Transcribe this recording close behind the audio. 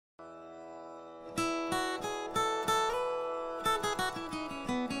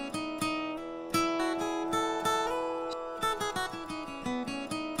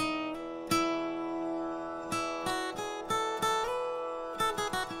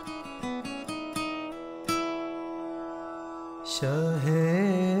शहे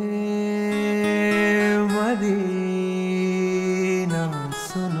मदीना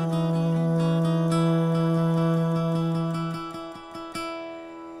सुनो,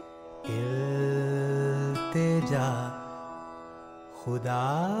 इल्तिजा खुदा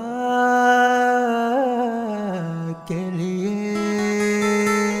के लिए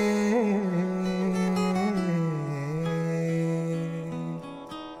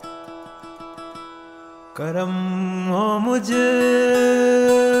करम हो मुझ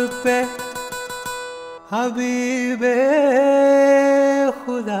पे हबीबे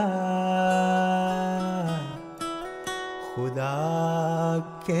खुदा, खुदा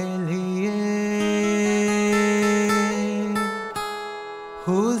के लिए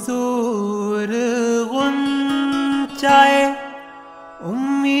हुजूर गुंचाए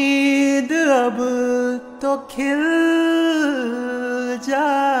उम्मीद अब तो खिल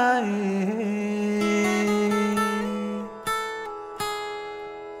जाए।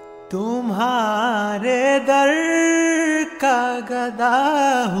 तुम्हारे दर का गदा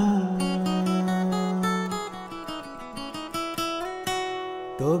हूँ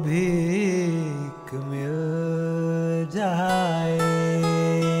तो भीख मिल जाए।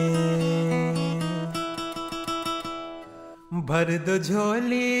 भर दो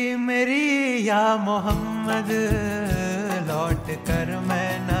झोली मेरी या मोहम्मद, लौट कर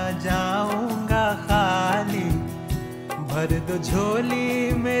मैं न जाऊंगा खाली। भर दो झोली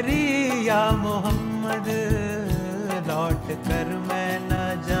मेरी या मोहम्मद, लौट कर मैं न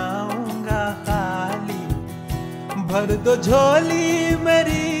जाऊंगा खाली। भर दो झोली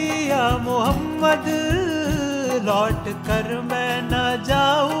मेरी या मोहम्मद, लौट कर मैं न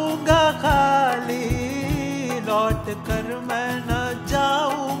जाऊंगा खाली। लौट कर मैं न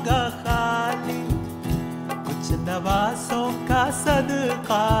जाऊंगा खाली। कुछ नवासों का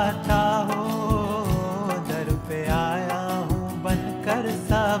सदका था हो, दर पे आया हूँ बनकर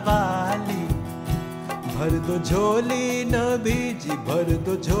सवाली। भर दो झोली नबी जी, भर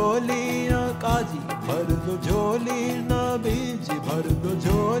दो झोली न काजी, भर दो झोली नबी जी, भर दो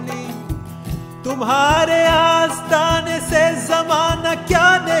झोली। तुम्हारे आस्ताने से जमाना क्या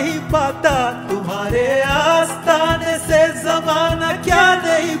नहीं पाता, तुम्हारे आस्ताने से जमाना क्या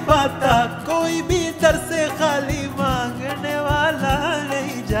नहीं पाता। कोई भी दर से खाली मांगने वाला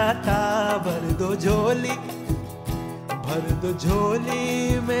नहीं जाता। भर दो झोली, भर दो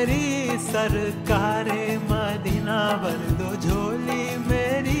झोली मेरी सरकारे मदीना। भर दो झोली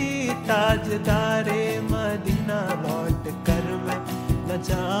मेरी ताजदारे मदीना। लौट कर मैं न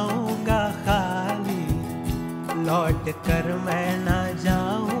जाऊंगा खाली, लौट कर मैं न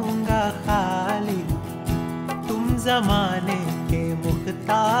जाऊंगा खाली। तुम जमाने के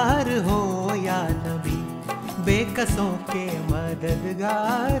मुख्तार हो या नबी, बेकसों के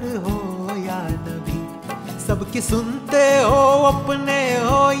मददगार हो या नबी। सबकी सुनते हो अपने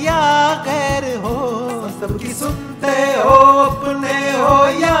हो या गैर हो, सबकी सुनते हो अपने हो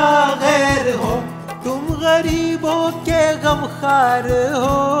या गैर हो। तुम गरीबों के गमखार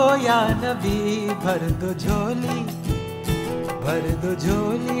हो या नबी। भर दो झोली, भर दो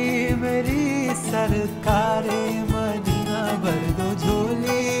झोली मेरी सरकारे मदीना। भर दो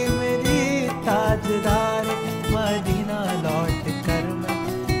झोली मेरी ताजदार मदीना। लौट कर मैं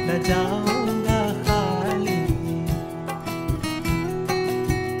न जाऊंगा खाली।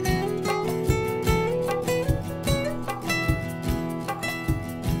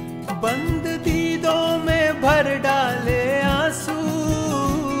 बंद दीदों में भर डाले आंसू,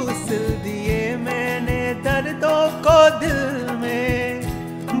 सिल दिए मैंने दर्दों को दिल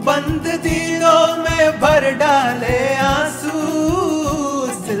में। बंद दीदों में भर डाले आंसू,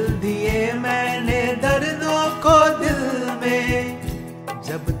 सिल दिए मैंने दर्दों को दिल में।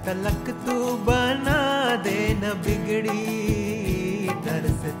 जब तलक तू बना दे न बिगड़ी,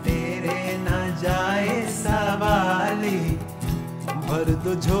 दर्द तेरे न जाए सवाली। भर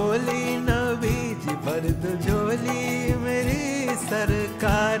दो झोली नबी जी, भर दो झोली मेरी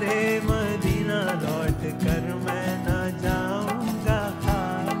सरकारे मदीना। लौट कर मैं न जाऊंगा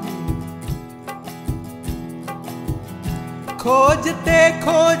खाली। खोजते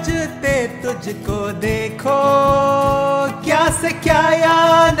खोजते तुझको देखो, क्या से क्या या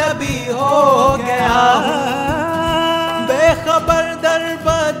नबी हो गया। बेखबर दर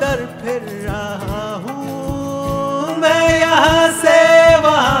बदर फिर रहा हूँ मैं, यहाँ से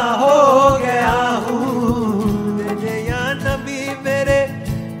वहाँ हो गया हूँ। या नबी मेरे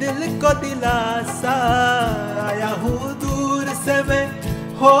दिल को दिलासा, आया हूँ दूर से मैं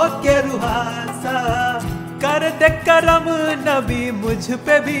हो के रुहासा। कर दे करम नबी मुझ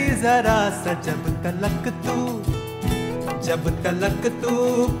पे भी जरा सा। जब तलक तू जब तलक तू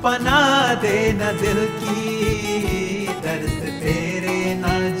पना दे न दिल की, दर्द तेरे न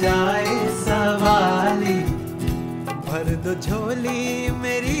जाए सवाली। भर दो झोली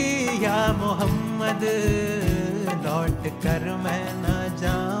मेरी या मोहम्मद, लौट कर मैं न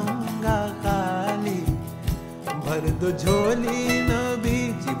जाऊंगा खाली। भर दो झोली नबी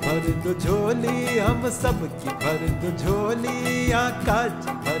जी, भर दो झोली हम सब की, भर दो झोली आका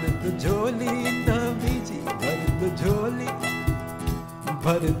जी, भर दो झोली नबी जी, भर दो झोली,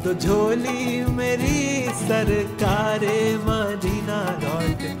 भर दो झोली मेरी सरकार मदीना।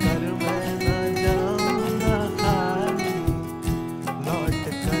 लौट कर मैं न जाऊंगा खाली, लौट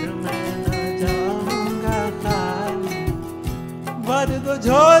कर मैं न जाऊंगा खाली। भर दो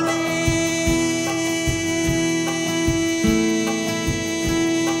झोली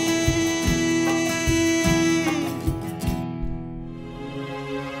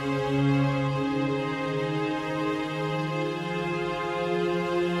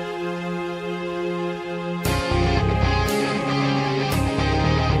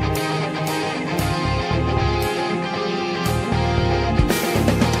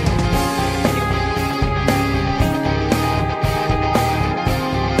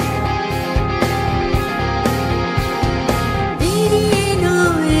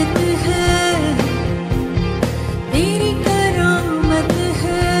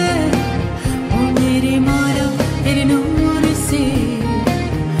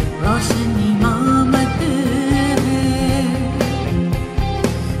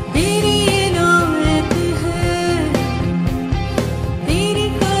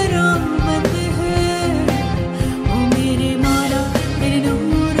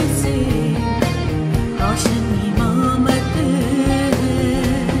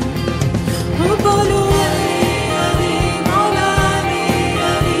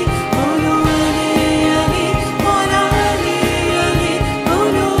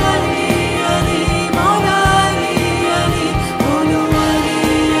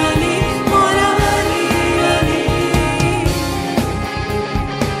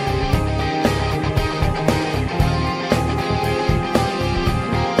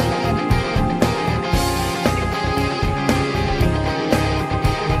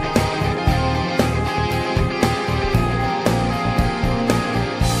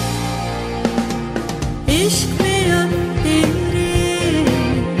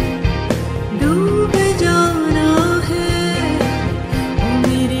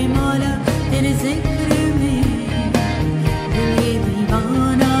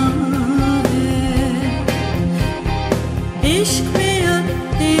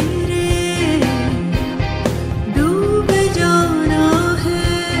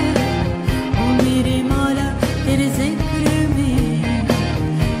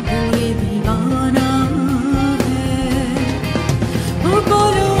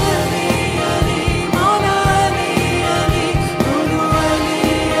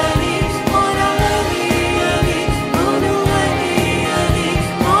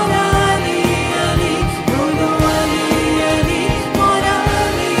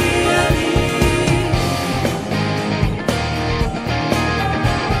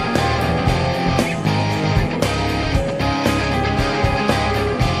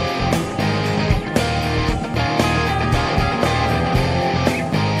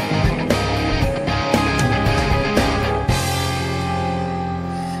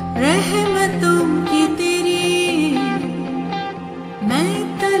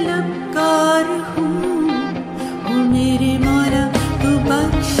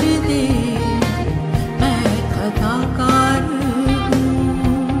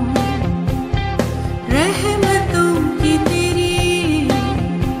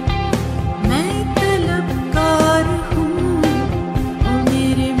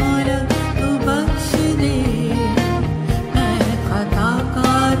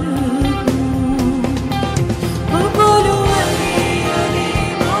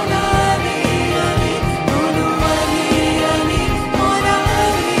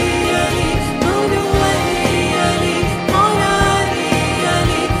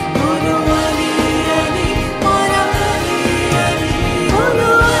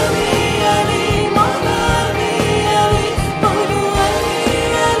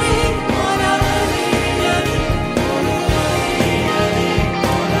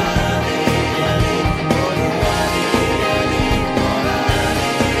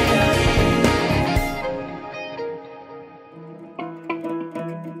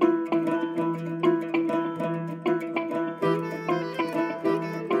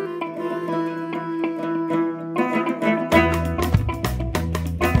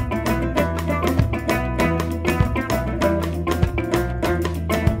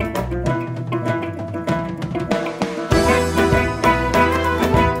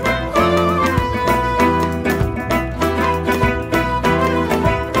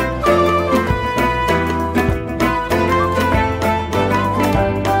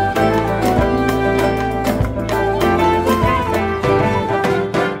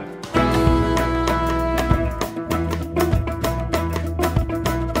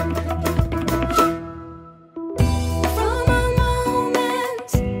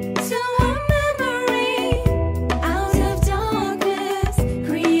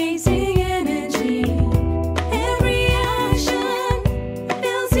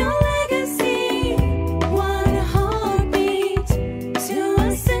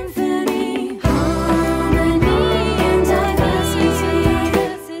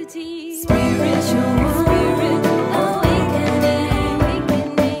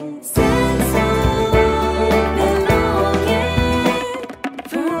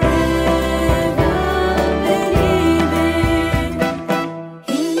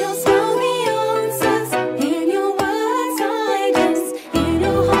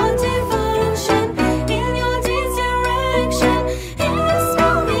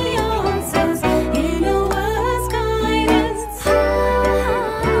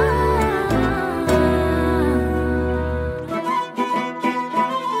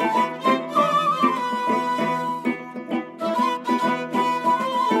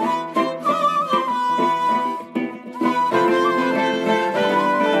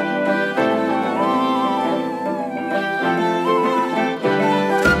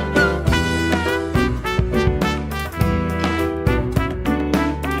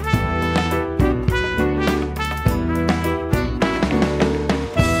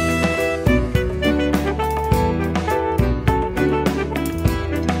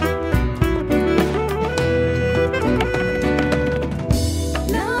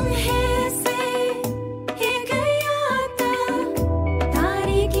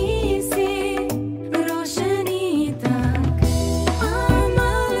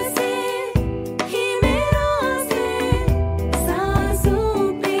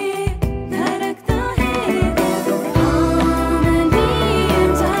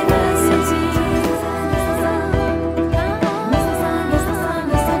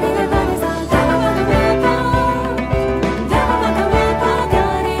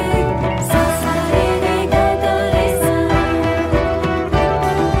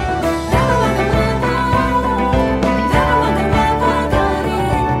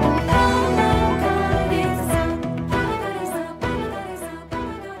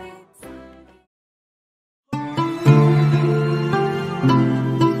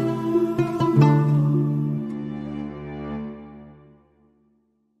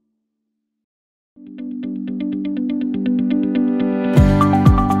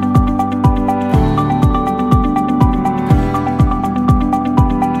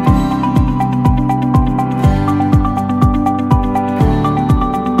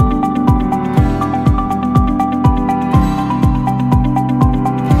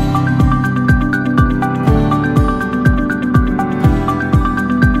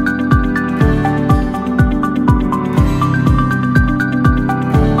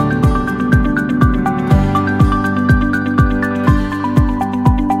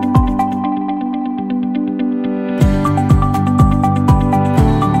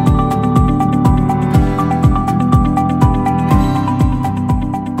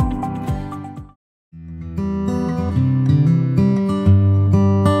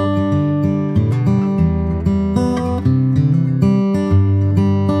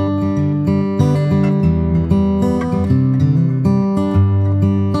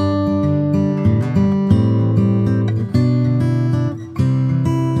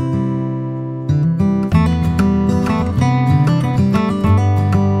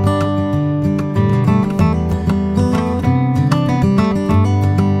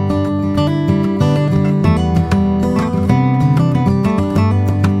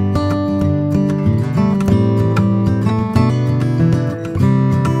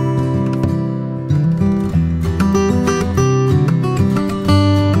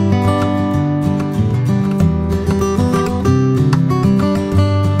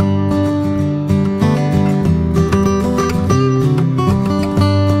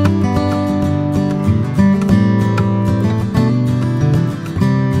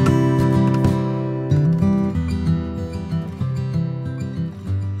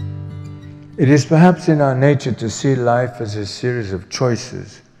It is perhaps in our nature to see life as a series of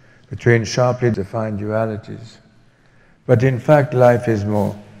choices between sharply defined dualities. But in fact, life is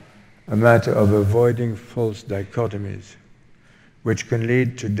more a matter of avoiding false dichotomies, which can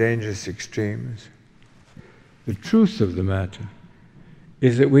lead to dangerous extremes. The truth of the matter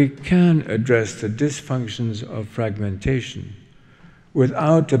is that we can address the dysfunctions of fragmentation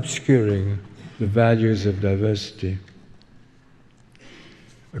without obscuring the values of diversity.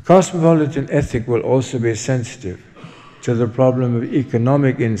 A cosmopolitan ethic will also be sensitive to the problem of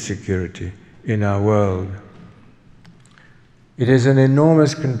economic insecurity in our world. It is an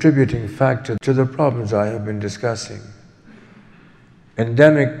enormous contributing factor to the problems I have been discussing.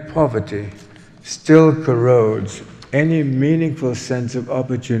 Endemic poverty still corrodes any meaningful sense of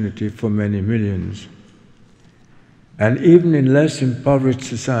opportunity for many millions. And even in less impoverished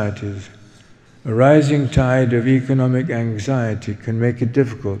societies, a rising tide of economic anxiety can make it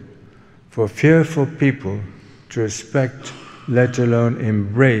difficult for fearful people to respect, let alone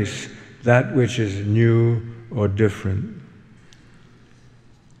embrace, that which is new or different.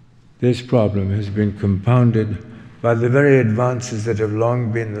 This problem has been compounded by the very advances that have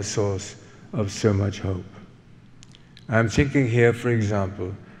long been the source of so much hope. I'm thinking here, for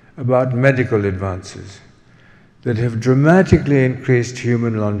example, about medical advances that have dramatically increased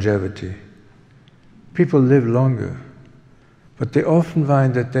human longevity. People live longer, but they often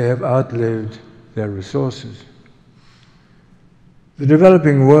find that they have outlived their resources. The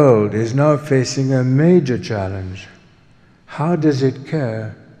developing world is now facing a major challenge. How does it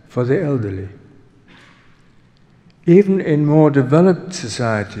care for the elderly? Even in more developed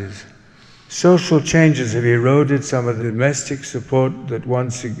societies, social changes have eroded some of the domestic support that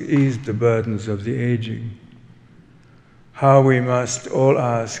once eased the burdens of the aging. How, we must all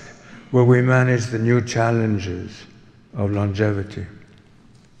ask, will we manage the new challenges of longevity?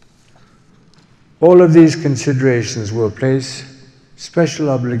 All of these considerations will place special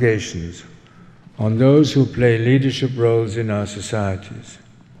obligations on those who play leadership roles in our societies.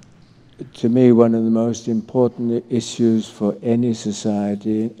 To me, one of the most important issues for any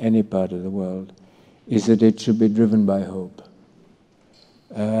society in any part of the world is that it should be driven by hope.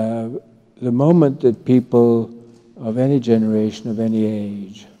 The moment that people of any generation, of any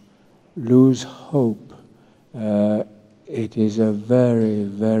age, lose hope, it is a very,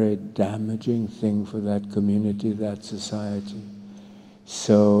 very damaging thing for that community, that society.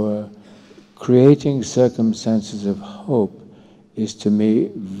 So creating circumstances of hope is to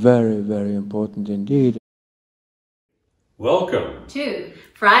me very, very important indeed. Welcome to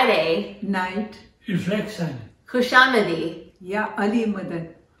Friday Night Reflection. Khushamadi. Ya Ali Madan.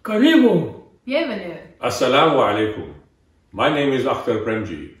 Karibu. Bienvenue. Assalamu alaikum. My name is Akhtar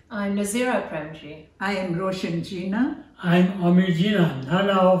Premji. I'm Nazira Premji. I am Roshan Jina. I'm Amir Jina,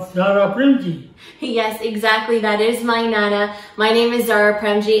 Nana of Zara Premji. Yes, exactly. That is my Nana. My name is Zara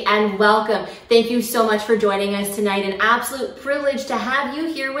Premji and welcome. Thank you so much for joining us tonight. An absolute privilege to have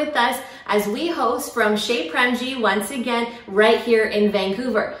you here with us as we host from Chez Premji once again right here in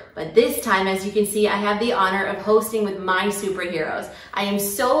Vancouver. But this time, as you can see, I have the honor of hosting with my superheroes. I am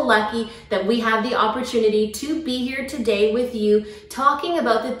so lucky that we have the opportunity to be here today with you talking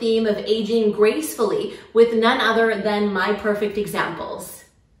about the theme of aging gracefully with none other than my perfect examples.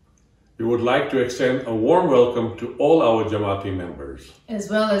 We would like to extend a warm welcome to all our Jamaati members, as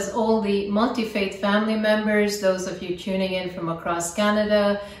well as all the multi-faith family members, those of you tuning in from across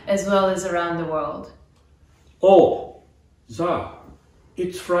Canada, as well as around the world. Oh, Za,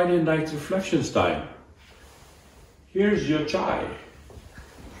 it's Friday night reflections time. Here's your chai.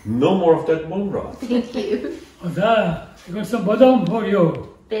 No more of that monra. Thank you. Oda, I got some badam for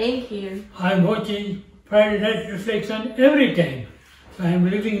you. Thank you. I'm watching Friday Night Reflection every time. So I'm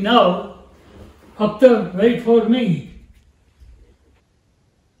leaving now. Akhtar, wait for me.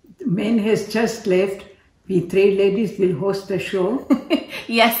 The man has just left. We three ladies will host the show.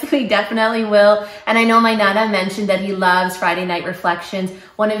 Yes, we definitely will. And I know my Nana mentioned that he loves Friday Night Reflections.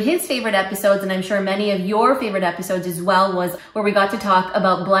 One of his favorite episodes, and I'm sure many of your favorite episodes as well, was where we got to talk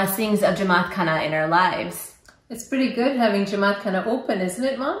about blessings of Jamaat Khana in our lives. It's pretty good having Jamaat Khana open, isn't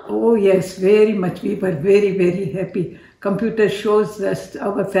it, Mom? Oh yes, very much. We were very, very happy. Computer shows us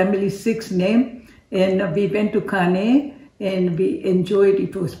our family's 6 name, and we went to Khane and we enjoyed.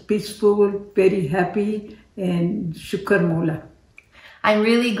 It was peaceful, very happy, and Shukar Mola. I'm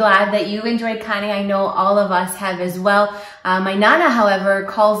really glad that you enjoyed Khane. I know all of us have as well. My Nana, however,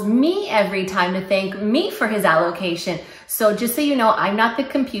 calls me every time to thank me for his allocation. So just so you know, I'm not the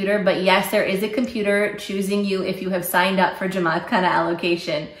computer, but yes, there is a computer choosing you if you have signed up for Jamaat Khana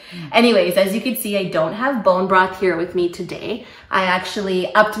allocation. Anyways, as you can see, I don't have bone broth here with me today. I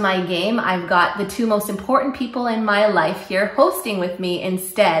actually upped my game. I've got the two most important people in my life here hosting with me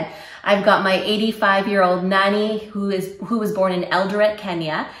instead. I've got my 85-year-old Nani, who was born in Eldoret,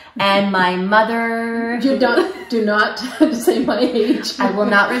 Kenya, and my mother. Do not say my age. I will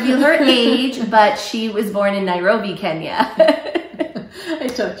not reveal her age, but she was born in Nairobi, Kenya. I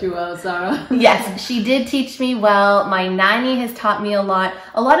taught you well, Zara. Yes, she did teach me well. My Nani has taught me a lot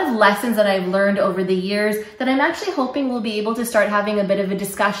of lessons that I've learned over the years that I'm actually hoping we'll be able to start having a bit of a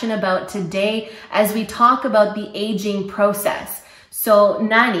discussion about today as we talk about the aging process. So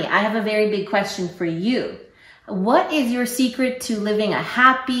Nani, I have a very big question for you. What is your secret to living a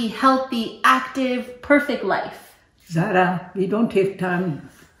happy, healthy, active, perfect life? Zara, we don't have time,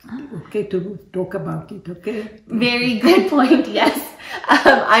 okay, to talk about it, okay? Very good point, yes.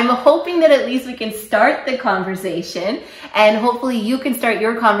 I'm hoping that at least we can start the conversation, and hopefully you can start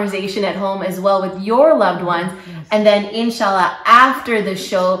your conversation at home as well with your loved ones. Yes. And then inshallah, after the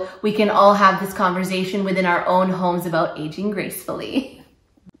show, we can all have this conversation within our own homes about aging gracefully.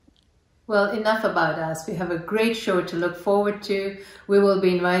 Well, enough about us. We have a great show to look forward to. We will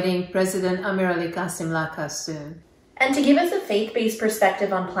be inviting President Amir Ali Kasim Laka soon. And to give us a faith-based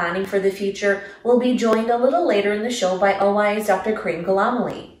perspective on planning for the future, we'll be joined a little later in the show by OI's Dr. Kareem Ghulam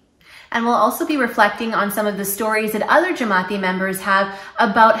Ali. And we'll also be reflecting on some of the stories that other Jamaati members have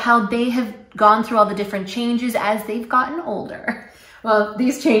about how they have gone through all the different changes as they've gotten older. Well,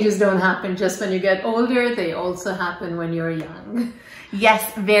 these changes don't happen just when you get older, they also happen when you're young.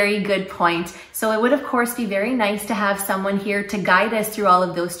 Yes, very good point. So it would of course be very nice to have someone here to guide us through all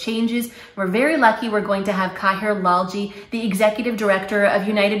of those changes. We're very lucky we're going to have Kahir Lalji, the Executive Director of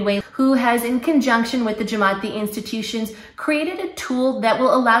United Way, who has, in conjunction with the Jamaati institutions, created a tool that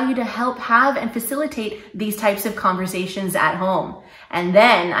will allow you to help have and facilitate these types of conversations at home. And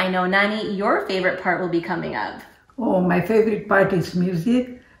then, I know, Nani, your favorite part will be coming up. Oh, my favorite part is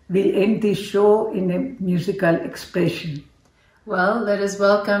music. We'll end this show in a musical expression. Well, let us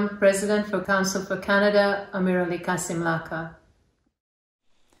welcome President for Council for Canada, Amir Ali Kasim Laka.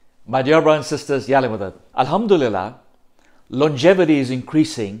 My dear brothers and sisters, Yalimadat, Alhamdulillah, longevity is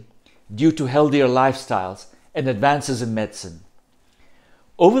increasing due to healthier lifestyles and advances in medicine.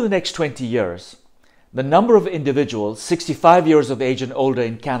 Over the next 20 years, the number of individuals 65 years of age and older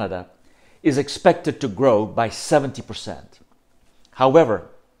in Canada is expected to grow by 70%. However,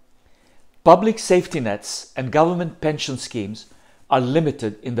 public safety nets and government pension schemes are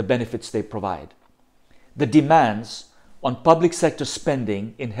limited in the benefits they provide. The demands on public sector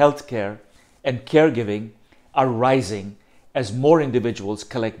spending in healthcare and caregiving are rising as more individuals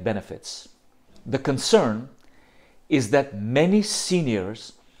collect benefits. The concern is that many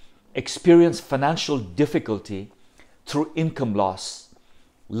seniors experience financial difficulty through income loss,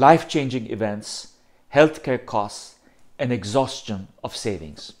 life-changing events, healthcare costs, and exhaustion of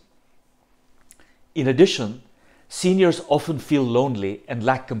savings. In addition, seniors often feel lonely and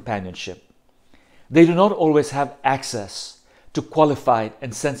lack companionship. They do not always have access to qualified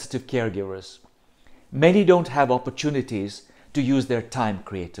and sensitive caregivers. Many don't have opportunities to use their time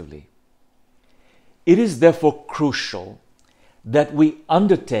creatively. It is therefore crucial that we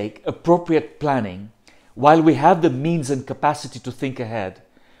undertake appropriate planning while we have the means and capacity to think ahead,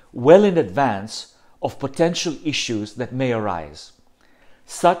 well in advance of potential issues that may arise,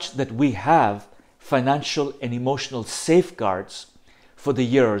 such that we have financial and emotional safeguards for the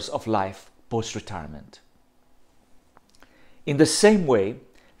years of life post-retirement. In the same way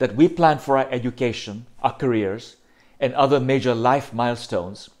that we plan for our education, our careers, and other major life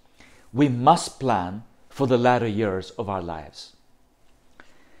milestones, we must plan for the latter years of our lives.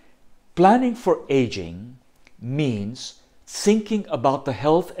 Planning for aging means thinking about the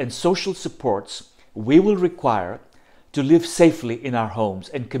health and social supports we will require to live safely in our homes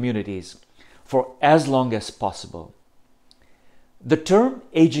and communities for as long as possible. The term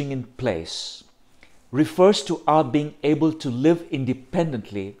aging in place refers to our being able to live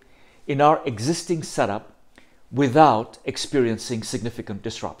independently in our existing setup without experiencing significant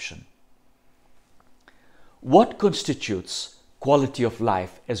disruption. What constitutes quality of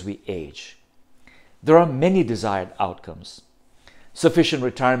life as we age? There are many desired outcomes: sufficient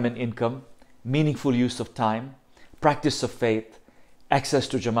retirement income, meaningful use of time, practice of faith, access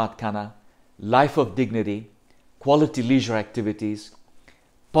to Jamaat Khana, life of dignity, quality leisure activities,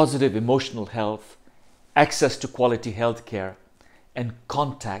 positive emotional health, access to quality health care, and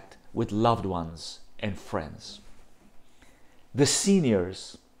contact with loved ones and friends. the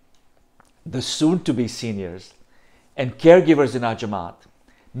seniors, the soon-to-be seniors, and caregivers in our Jamaat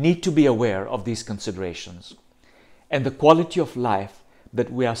need to be aware of these considerations and the quality of life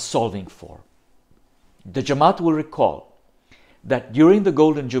that we are solving for. The Jamaat will recall that during the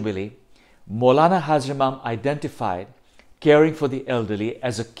Golden Jubilee, Maulana Hazrat Imam identified caring for the elderly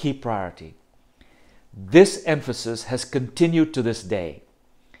as a key priority. This emphasis has continued to this day.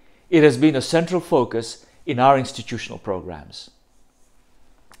 It has been a central focus in our institutional programs.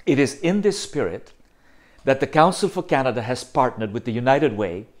 It is in this spirit that the Council for Canada has partnered with the United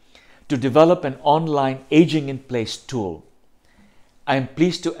Way to develop an online Aging in Place tool. I am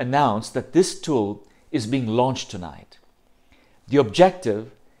pleased to announce that this tool is being launched tonight. The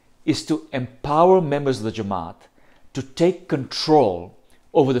objective is to empower members of the Jamaat to take control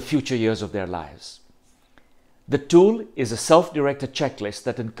over the future years of their lives. The tool is a self-directed checklist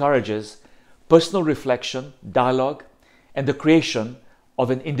that encourages personal reflection, dialogue, and the creation of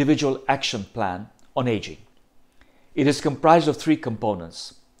an individual action plan on aging. It is comprised of 3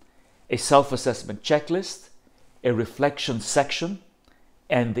 components: a self-assessment checklist, a reflection section,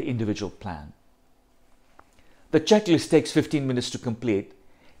 and the individual plan. The checklist takes 15 minutes to complete,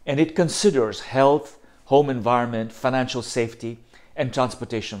 and it considers health, home environment, financial safety, and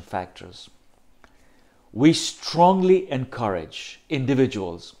transportation factors. We strongly encourage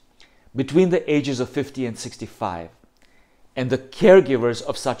individuals between the ages of 50 and 65 and the caregivers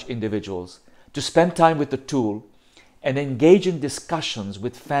of such individuals to spend time with the tool and engage in discussions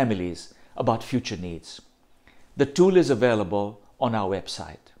with families about future needs. The tool is available on our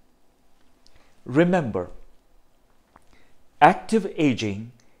website. Remember, active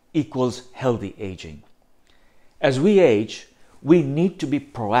aging equals healthy aging. As we age, we need to be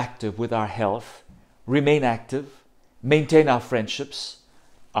proactive with our health, remain active, maintain our friendships,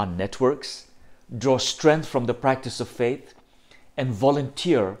 our networks, draw strength from the practice of faith, and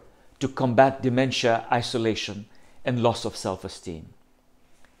volunteer to combat dementia, isolation, and loss of self-esteem.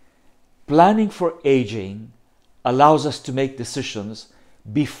 Planning for aging allows us to make decisions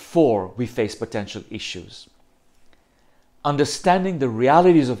before we face potential issues. Understanding the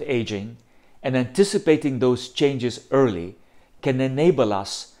realities of aging and anticipating those changes early can enable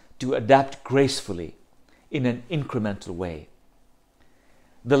us to adapt gracefully in an incremental way.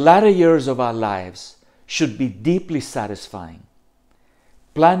 The latter years of our lives should be deeply satisfying.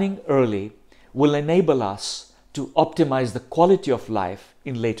 Planning early will enable us to optimize the quality of life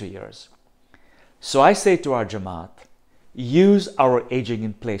in later years. So I say to our Jamaat, use our Aging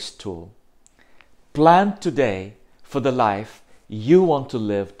in Place tool. Plan today for the life you want to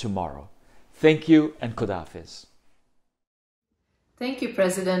live tomorrow. Thank you and Khuda Hafiz. Thank you,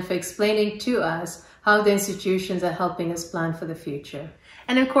 President, for explaining to us how the institutions are helping us plan for the future.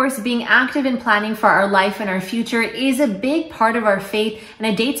 And of course, being active in planning for our life and our future is a big part of our faith, and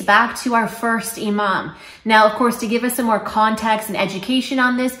it dates back to our first Imam. Now, of course, to give us some more context and education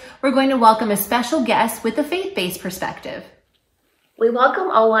on this, we're going to welcome a special guest with a faith-based perspective. We welcome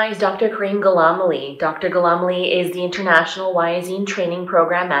All-Wise Dr. Kareem Ghulam Ali. Dr. Ghulam Ali is the International Wa'azin Training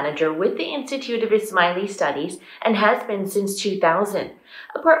Program Manager with the Institute of Ismaili Studies and has been since 2000.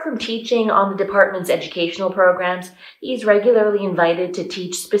 Apart from teaching on the department's educational programs, he is regularly invited to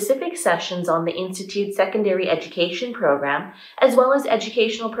teach specific sessions on the Institute's secondary education program, as well as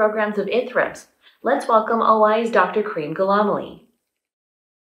educational programs of ITHRAs. Let's welcome All-Wise Dr. Kareem Ghulam Ali.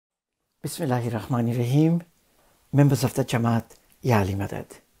 Bismillahirrahmanirrahim. Members of the Jamaat, Ya Ali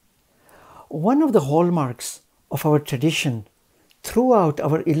Madad. One of the hallmarks of our tradition throughout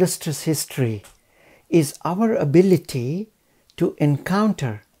our illustrious history is our ability to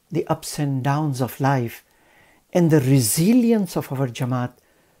encounter the ups and downs of life and the resilience of our Jamaat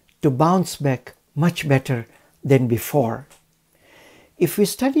to bounce back much better than before. If we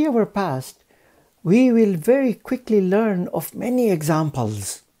study our past, we will very quickly learn of many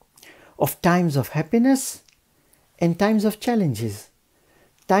examples of times of happiness and times of challenges,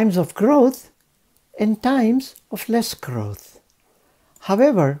 times of growth and times of less growth.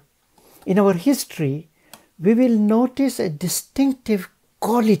 However, in our history, we will notice a distinctive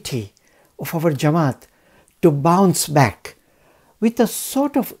quality of our Jamaat to bounce back with a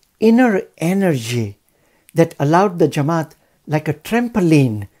sort of inner energy that allowed the Jamaat, like a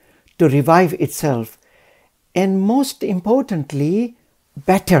trampoline, to revive itself, and most importantly,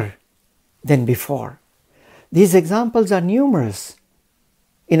 better than before. These examples are numerous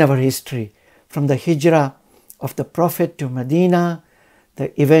in our history, from the hijrah of the Prophet to Medina,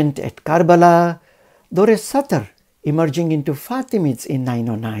 the event at Karbala, Dore Satar emerging into Fatimids in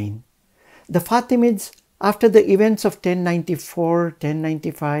 909, the Fatimids after the events of 1094,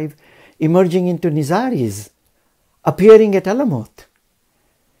 1095 emerging into Nizaris, appearing at Alamoth,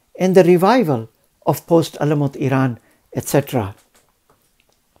 and the revival of post-Alamoth Iran, etc.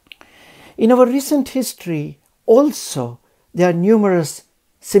 In our recent history also, there are numerous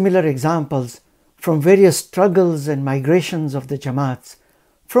similar examples from various struggles and migrations of the Jamaats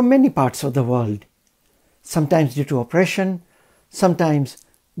from many parts of the world, sometimes due to oppression, sometimes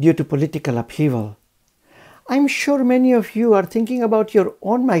due to political upheaval. I'm sure many of you are thinking about your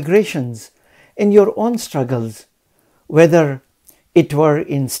own migrations and your own struggles, whether it were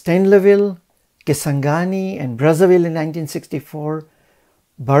in Stanleyville, Kisangani and Brazzaville in 1964,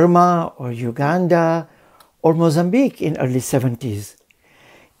 Burma or Uganda or Mozambique in early 70s.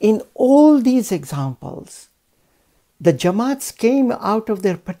 In all these examples, the Jamaats came out of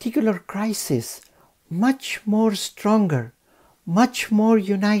their particular crisis much more stronger, much more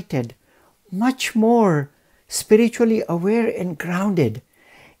united, much more spiritually aware and grounded,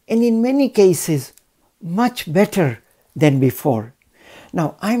 and in many cases, much better than before.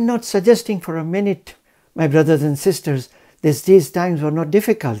 Now, I'm not suggesting for a minute, my brothers and sisters, that these times were not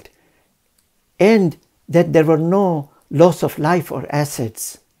difficult and that there were no loss of life or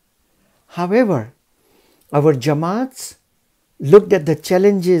assets. However, our Jamaats looked at the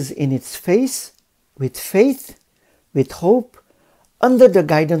challenges in its face with faith, with hope, under the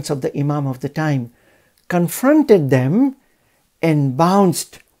guidance of the Imam of the time, confronted them and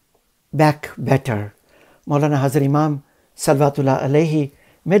bounced back better. Maulana Hazar Imam Salawatullah Alayhi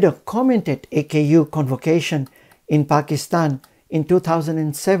made a comment at AKU convocation in Pakistan in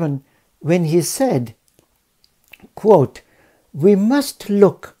 2007 when he said, quote, "We must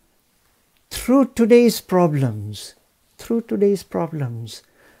look through today's problems to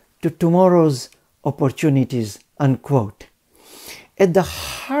tomorrow's opportunities," unquote. At the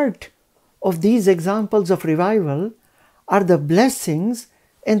heart of these examples of revival are the blessings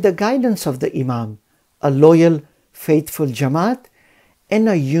and the guidance of the Imam, a loyal, faithful Jamaat and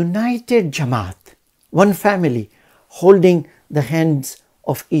a united Jamaat, one family holding the hands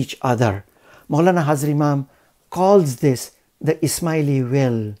of each other. Maulana Hazar Imam calls this the Ismaili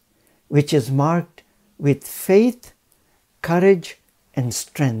will, which is marked with faith, courage and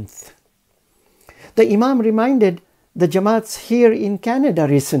strength. The Imam reminded the Jamaats here in Canada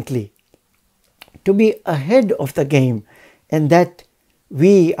recently to be ahead of the game and that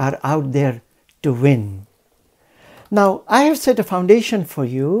we are out there to win. Now, I have set a foundation for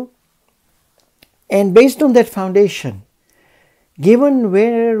you, and based on that foundation, given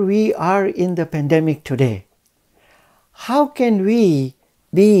where we are in the pandemic today, how can we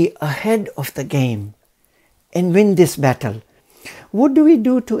be ahead of the game and win this battle? What do we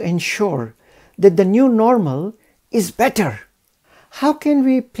do to ensure that the new normal is better? How can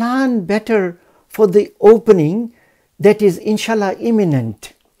we plan better for the opening that is inshallah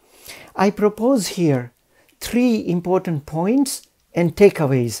imminent? I propose here 3 important points and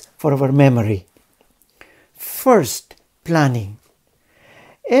takeaways for our memory. First, planning.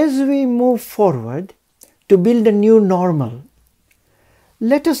 As we move forward to build a new normal,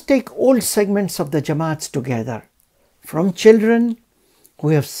 let us take all segments of the Jamaats together, from children who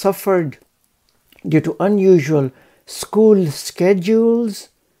have suffered due to unusual school schedules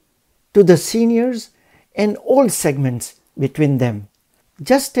to the seniors and all segments between them.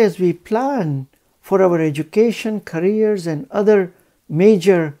 Just as we plan for our education, careers and other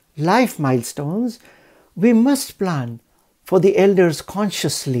major life milestones, we must plan for the elders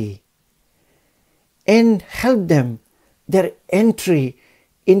consciously and help them their entry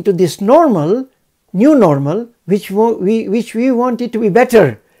into this normal, new normal, which we want it to be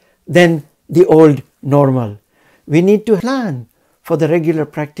better than the old normal. We need to plan for the regular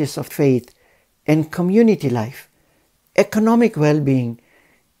practice of faith and community life, economic well-being,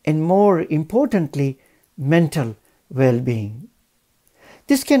 and more importantly, mental well-being.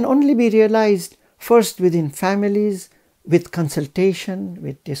 This can only be realized first within families, with consultation,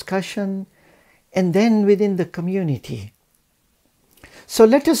 with discussion, and then within the community. So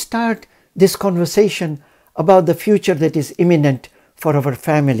let us start this conversation about the future that is imminent for our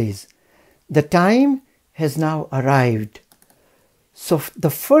families. The time has now arrived. So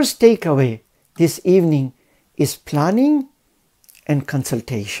the first takeaway this evening is planning and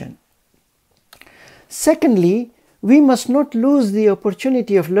consultation. Secondly, we must not lose the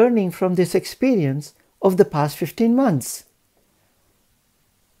opportunity of learning from this experience of the past 15 months.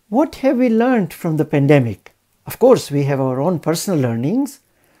 What have we learned from the pandemic? Of course, we have our own personal learnings,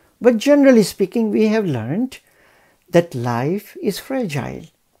 but generally speaking, we have learned that life is fragile.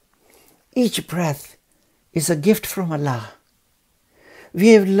 Each breath is a gift from Allah. We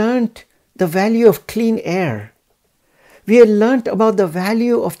have learned the value of clean air. We have learned about the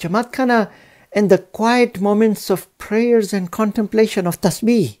value of Jamaat Khana and the quiet moments of prayers and contemplation of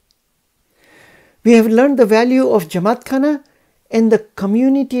tasbih. We have learned the value of Jamaat Khana and the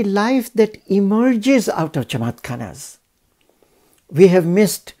community life that emerges out of Jamaat Khanas. We have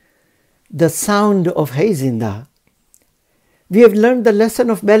missed the sound of Hai Zinda. We have learned the lesson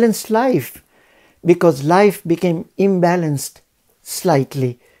of balanced life because life became imbalanced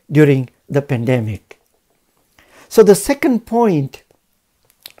slightly during the pandemic. So the second point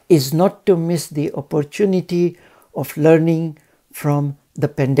is not to miss the opportunity of learning from the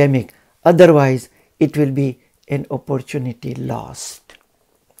pandemic. Otherwise, it will be an opportunity lost.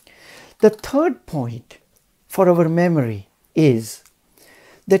 The third point for our memory is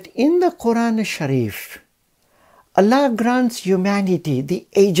that in the Quran Sharif, Allah grants humanity the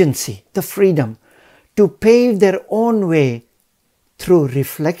agency, the freedom to pave their own way through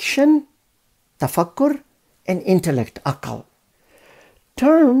reflection, tafakkur, and intellect, aqal.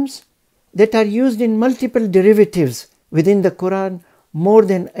 Terms that are used in multiple derivatives within the Quran more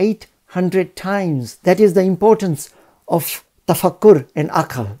than 800 times. That is the importance of tafakkur and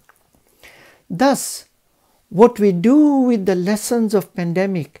aqal. Thus, what we do with the lessons of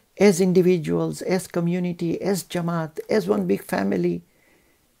pandemic as individuals, as community, as Jamaat, as one big family,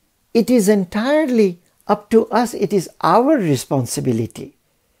 it is entirely up to us. It is our responsibility.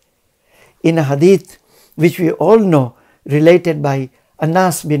 In a hadith which we all know, related by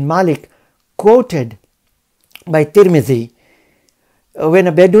Anas bin Malik, quoted by Tirmidhi, when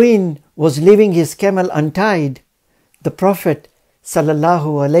a Bedouin was leaving his camel untied, the Prophet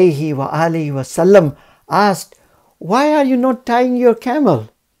sallallahu alaihi wasallam asked, "Why are you not tying your camel?"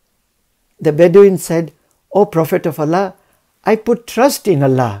 The Bedouin said, "O Prophet of Allah, I put trust in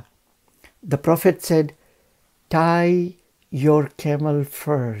Allah." The Prophet said, "Tie your camel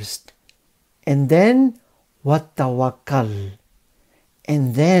first, and then وَتَوَكَّلْ,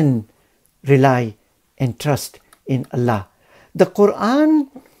 and then rely and trust in Allah." The Quran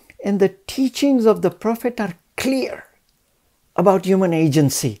and the teachings of the Prophet are clear about human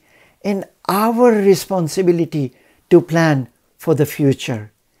agency and our responsibility to plan for the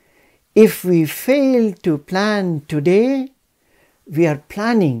future. If we fail to plan today, we are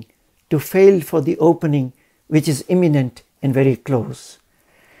planning to fail for the opening which is imminent and very close.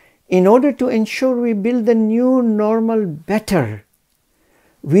 In order to ensure we build the new normal better,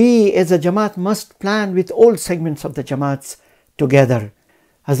 we as a Jamaat must plan with all segments of the Jamaats together.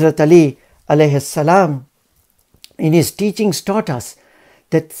 Hazrat Ali alayhi salam in his teachings taught us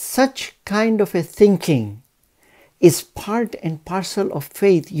that such kind of a thinking is part and parcel of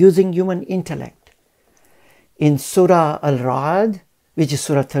faith using human intellect. In Surah Al-Ra'd, which is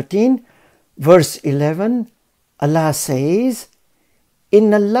Surah 13, verse 11, Allah says,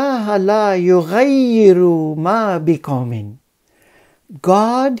 "Inna Allah la yughayyiru ma biqawmin."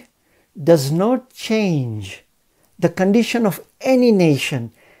 God does not change the condition of any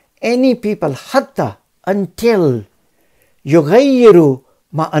nation, any people, hatta, until yughayyiru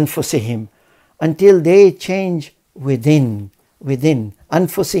ma anfusihim, until they change within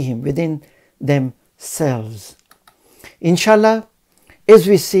anfusihim, within themselves. Inshallah, as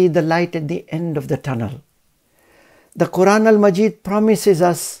we see the light at the end of the tunnel, the Quran al-Majid promises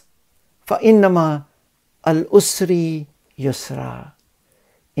us, فَإِنَّمَا الْأُسْرِ يُسْرًا.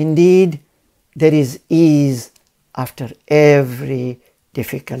 Indeed, there is ease after every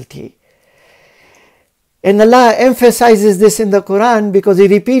difficulty. And Allah emphasizes this in the Quran because He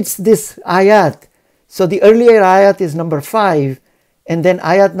repeats this ayat. So the earlier ayat is number 5, and then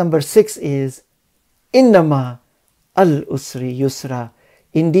ayat number 6 is, إِنَّمَا الْأُسْرِ يُسْرًا.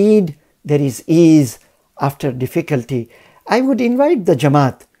 Indeed, there is ease after difficulty. I would invite the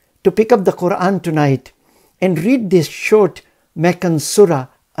Jamaat to pick up the Quran tonight and read this short Meccan Surah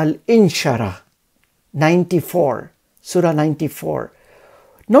Al-Inshirah 94, Surah 94.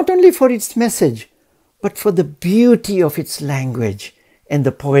 Not only for its message, but for the beauty of its language and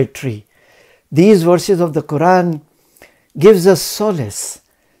the poetry. These verses of the Quran gives us solace.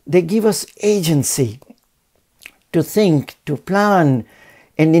 They give us agency to think, to plan,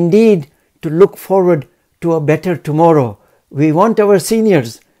 and indeed to look forward to a better tomorrow. We want our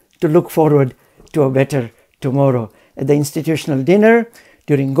seniors to look forward to a better tomorrow. At the institutional dinner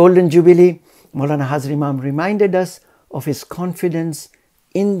during Golden Jubilee, Maulana Hazar Imam reminded us of his confidence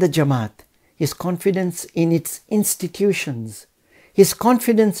in the Jamaat, his confidence in its institutions, his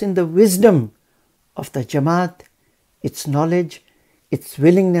confidence in the wisdom of the Jamaat, its knowledge, its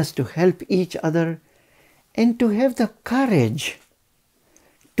willingness to help each other, and to have the courage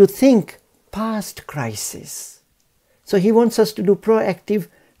to think past crisis. So he wants us to do proactive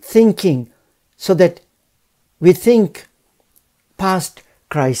thinking so that we think past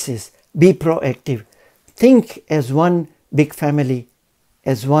crisis. be proactive, think as one big family,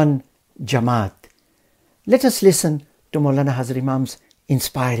 as one Jamaat. Let us listen to Maulana Hazar Imam's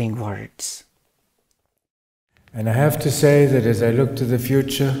inspiring words. And I have to say that as I look to the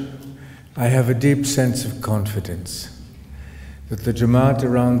future, I have a deep sense of confidence that the Jamaat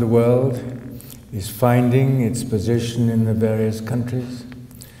around the world is finding its position in the various countries,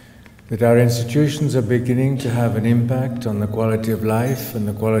 that our institutions are beginning to have an impact on the quality of life and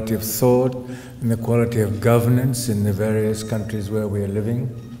the quality of thought and the quality of governance in the various countries where we are living.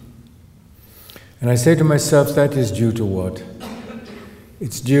 And I say to myself, that is due to what?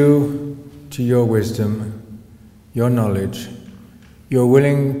 It's due to your wisdom, your knowledge, you're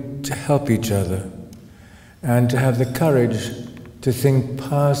willing to help each other and to have the courage to think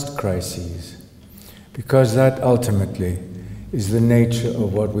past crises, because that ultimately is the nature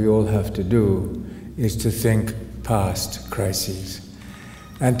of what we all have to do, is to think past crises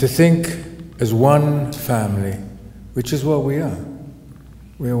and to think as one family, which is what we are.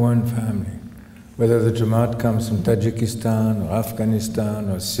 We are one family. Whether the Jamaat comes from Tajikistan or Afghanistan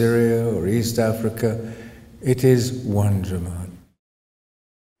or Syria or East Africa, it is one Jamaat.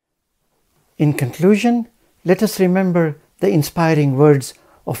 In conclusion, let us remember the inspiring words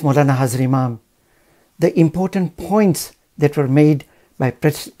of Maulana Hazar Imam, the important points that were made by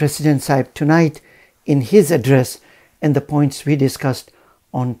President Saib tonight in his address, and the points we discussed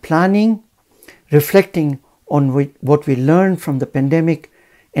on planning, reflecting on what we learned from the pandemic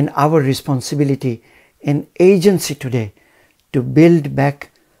and our responsibility and agency today to build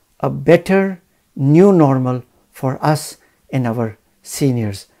back a better new normal for us and our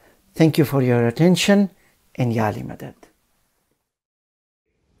seniors. Thank you for your attention, and Ya Ali Madad.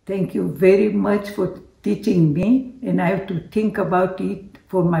 Thank you very much for teaching me, and I have to think about it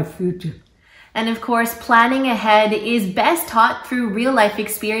for my future. And of course, planning ahead is best taught through real life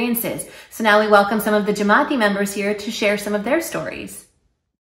experiences. So now we welcome some of the Jamaati members here to share some of their stories.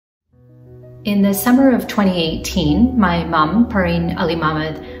 In the summer of 2018, my mum, Pareen Ali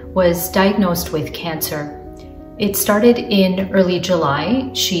Mahmud, was diagnosed with cancer. It started in early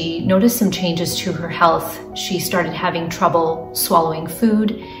July. She noticed some changes to her health. She started having trouble swallowing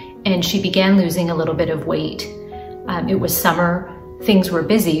food, and she began losing a little bit of weight. It was summer, things were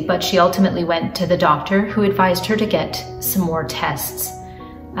busy, but she ultimately went to the doctor, who advised her to get some more tests.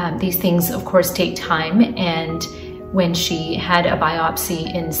 These things, of course, take time, and when she had a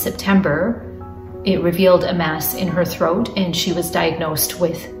biopsy in September, it revealed a mass in her throat, and she was diagnosed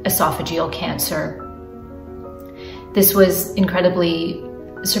with esophageal cancer. This was incredibly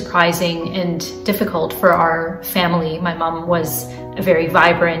surprising and difficult for our family. My mom was a very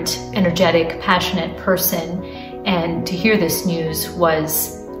vibrant, energetic, passionate person, and to hear this news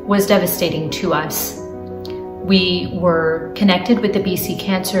was devastating to us. We were connected with the BC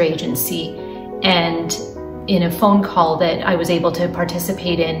Cancer Agency, and in a phone call that I was able to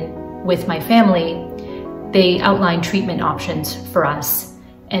participate in with my family, they outlined treatment options for us.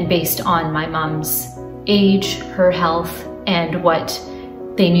 And based on my mom's age, her health, and what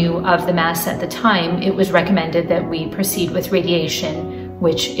they knew of the mass at the time, it was recommended that we proceed with radiation,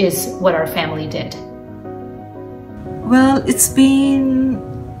 which is what our family did. Well, it's been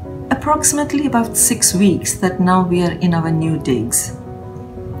approximately about 6 weeks that now we are in our new digs.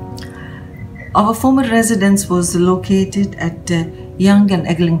 Our former residence was located at Yonge and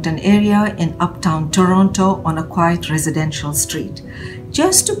Eglinton area in uptown Toronto on a quiet residential street.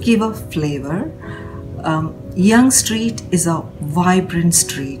 Just to give a flavor, Yonge Street is a vibrant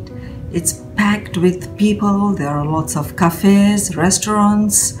street. It's packed with people. There are lots of cafes,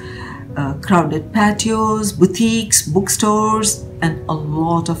 restaurants, crowded patios, boutiques, bookstores, and a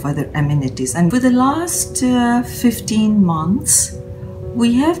lot of other amenities. And for the last 15 months,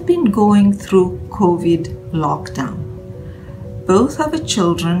 we have been going through COVID lockdown. Both our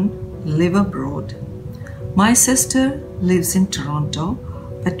children live abroad. My sister lives in Toronto,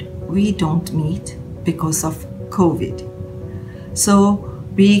 but we don't meet because of COVID. So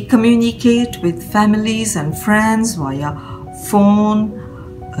we communicate with families and friends via phone,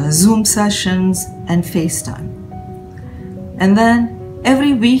 Zoom sessions, and FaceTime. And then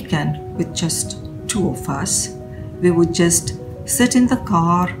every weekend, with just 2 of us, we would just sit in the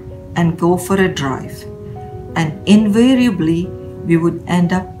car and go for a drive. And invariably, we would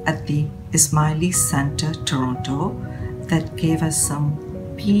end up at the Ismaili Center, Toronto, that gave us some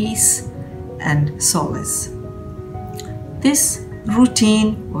peace and solace. This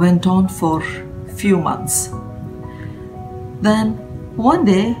routine went on for a few months. Then one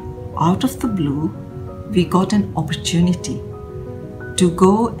day, out of the blue, we got an opportunity to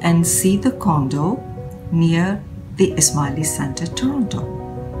go and see the condo near the Ismaili Center, Toronto.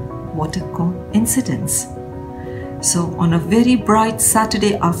 what a coincidence. So on a very bright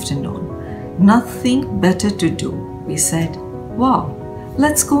Saturday afternoon, nothing better to do, we said, wow,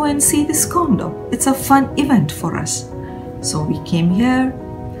 let's go and see this condo. It's a fun event for us. So we came here,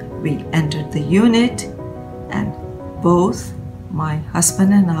 we entered the unit, and both my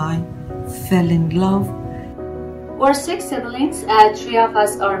husband and I fell in love. We're 6 siblings. 3 of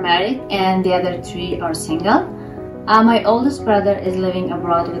us are married and the other 3 are single. My oldest brother is living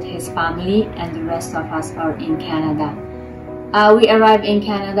abroad with his family and the rest of us are in Canada. We arrived in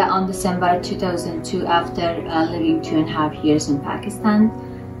Canada on December 2002 after living 2.5 years in Pakistan.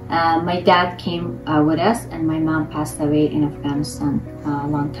 My dad came with us and my mom passed away in Afghanistan a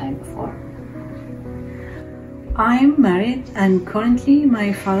long time before. I'm married and currently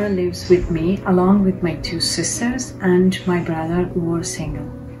my father lives with me along with my 2 sisters and my brother who are single.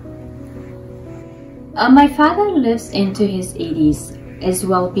 My father lives into his 80s. His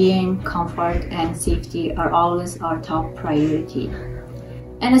well-being, comfort and safety are always our top priority.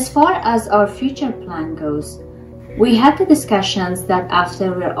 And as far as our future plan goes, we had the discussions that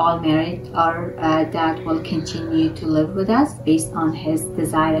after we're all married, our dad will continue to live with us based on his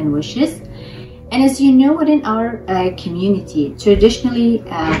desire and wishes. And as you know, within our community, traditionally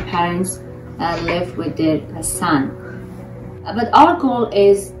parents live with their son. But our goal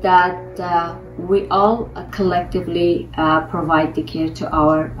is that we all collectively provide the care to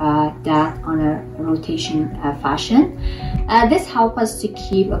our dad on a rotation fashion. This helps us to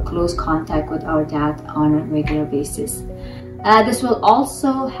keep a close contact with our dad on a regular basis. This will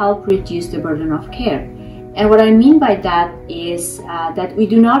also help reduce the burden of care. And what I mean by that is that we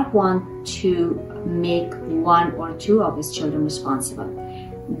do not want to make 1 or 2 of his children responsible.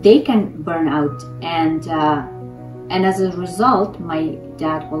 They can burn out and as a result, my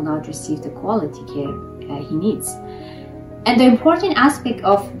dad will not receive the quality care he needs. And the important aspect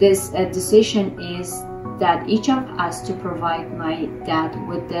of this decision is that each of us to provide my dad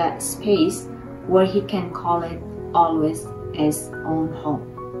with the space where he can call it always his own home.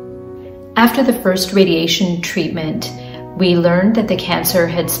 After the first radiation treatment, we learned that the cancer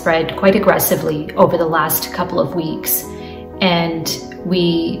had spread quite aggressively over the last couple of weeks, and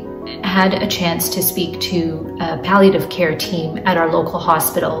we had a chance to speak to a palliative care team at our local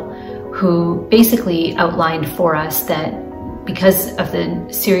hospital who basically outlined for us that because of the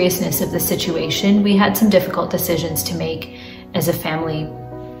seriousness of the situation, we had some difficult decisions to make as a family.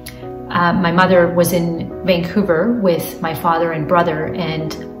 My mother was in Vancouver with my father and brother,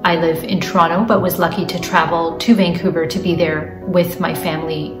 and I live in Toronto, but was lucky to travel to Vancouver to be there with my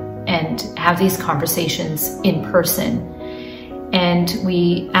family and have these conversations in person. And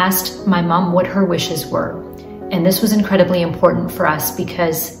we asked my mom what her wishes were. And this was incredibly important for us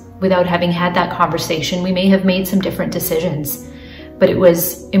because without having had that conversation, we may have made some different decisions. But it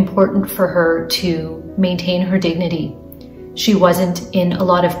was important for her to maintain her dignity. She wasn't in a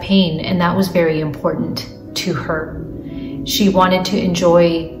lot of pain, and that was very important to her. She wanted to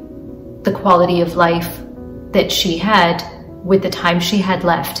enjoy the quality of life that she had with the time she had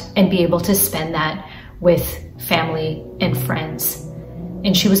left and be able to spend that with family and friends.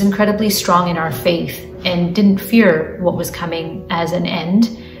 And she was incredibly strong in our faith and didn't fear what was coming as an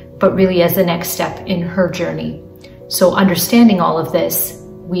end, but really as the next step in her journey. So understanding all of this,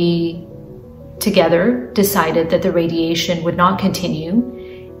 we together decided that the radiation would not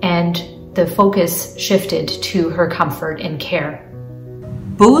continue and the focus shifted to her comfort and care.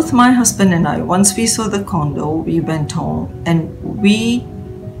 Both my husband and I, once we saw the condo, we went home and we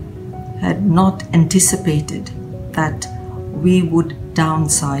had not anticipated that we would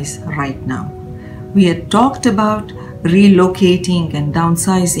downsize right now. We had talked about relocating and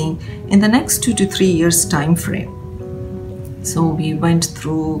downsizing in the next 2 to 3 years time frame. So we went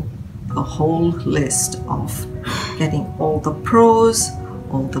through a whole list of getting all the pros,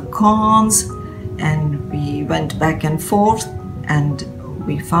 all the cons, and we went back and forth and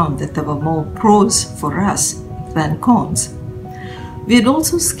we found that there were more pros for us than cons. We had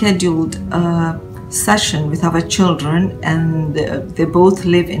also scheduled a session with our children, and they both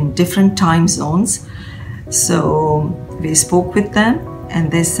live in different time zones. So we spoke with them and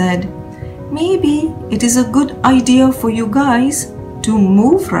they said, maybe it is a good idea for you guys to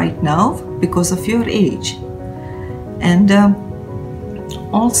move right now because of your age. And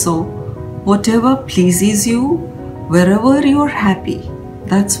also, whatever pleases you, wherever you're happy,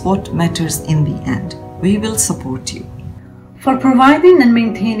 that's what matters in the end. We will support you. For providing and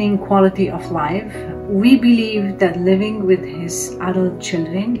maintaining quality of life, we believe that living with his adult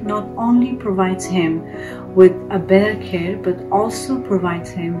children not only provides him with a better care, but also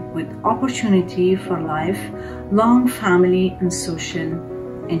provides him with opportunity for life, long family and social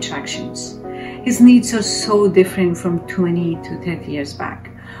interactions. His needs are so different from 20 to 30 years back.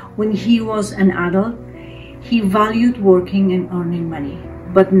 When he was an adult, he valued working and earning money,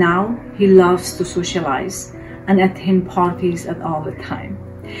 but now he loves to socialize and attend parties at all the time.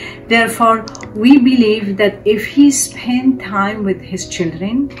 Therefore, we believe that if he spent time with his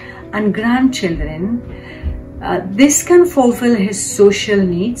children and grandchildren, this can fulfill his social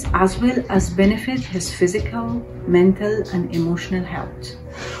needs as well as benefit his physical, mental, and emotional health.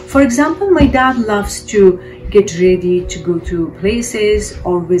 For example, my dad loves to get ready to go to places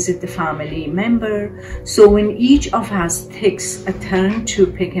or visit a family member. So when each of us takes a turn to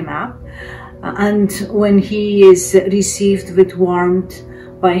pick him up, and when he is received with warmth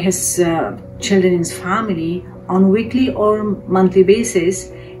by his children's family on weekly or monthly basis,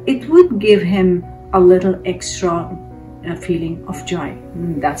 it would give him a little extra feeling of joy.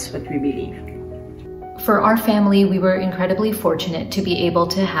 That's what we believe. For our family, we were incredibly fortunate to be able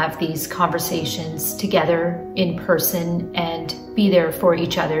to have these conversations together in person and be there for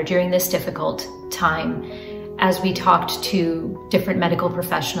each other during this difficult time. As we talked to different medical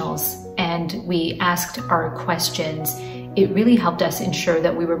professionals and we asked our questions, it really helped us ensure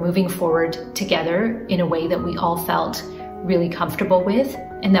that we were moving forward together in a way that we all felt really comfortable with,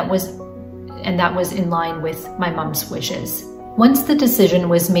 and that was in line with my mom's wishes. Once the decision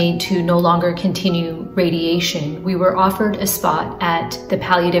was made to no longer continue radiation, we were offered a spot at the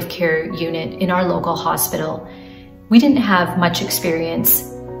palliative care unit in our local hospital. We didn't have much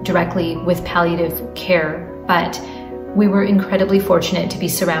experience directly with palliative care, but we were incredibly fortunate to be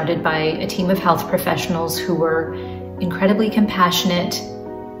surrounded by a team of health professionals who were incredibly compassionate,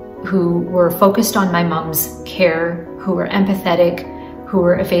 who were focused on my mom's care, who were empathetic, who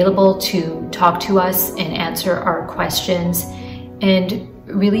were available to talk to us and answer our questions and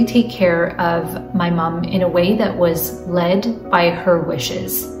really take care of my mom in a way that was led by her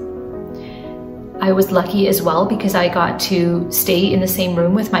wishes. I was lucky as well because I got to stay in the same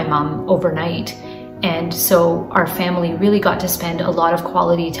room with my mom overnight. And so our family really got to spend a lot of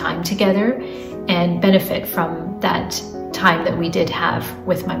quality time together and benefit from that time that we did have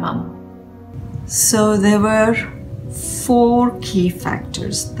with my mom. So there were 4 key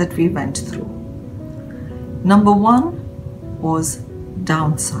factors that we went through. Number 1 was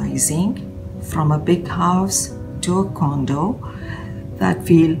downsizing from a big house to a condo that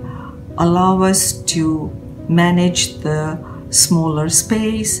will allow us to manage the smaller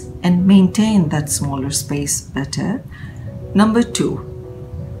space and maintain that smaller space better. Number 2,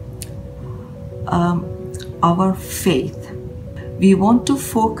 our faith. We want to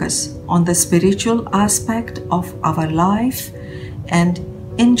focus on the spiritual aspect of our life, and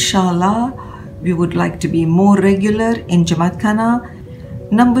inshallah we would like to be more regular in Jamaat Khana.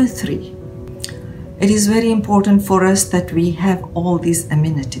 Number 3, it is very important for us that we have all these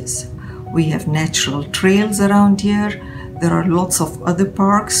amenities. We have natural trails around here. There are lots of other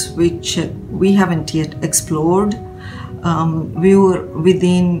parks which we haven't yet explored. We were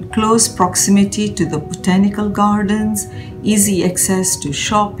within close proximity to the botanical gardens, easy access to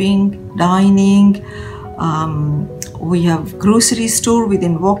shopping, dining. We have grocery store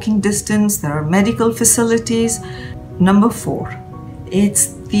within walking distance. There are medical facilities. Number 4,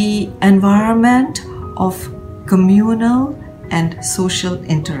 it's the environment of communal and social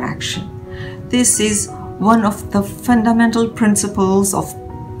interaction. This is one of the fundamental principles of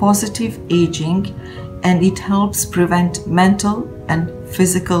positive aging, and it helps prevent mental and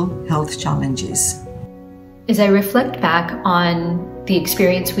physical health challenges. As I reflect back on the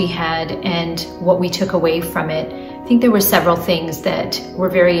experience we had and what we took away from it, I think there were several things that were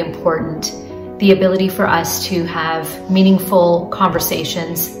very important. The ability for us to have meaningful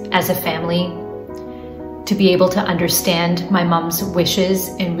conversations as a family, to be able to understand my mom's wishes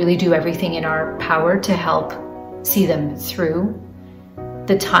and really do everything in our power to help see them through.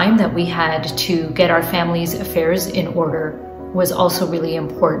 The time that we had to get our family's affairs in order was also really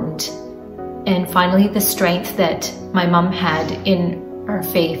important. And finally, the strength that my mom had in our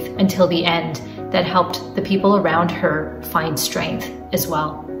faith until the end that helped the people around her find strength as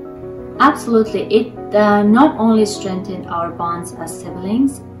well. Absolutely. It not only strengthened our bonds as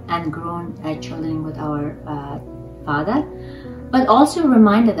siblings and grown children with our father, but also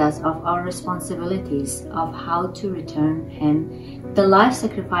reminded us of our responsibilities of how to return him the life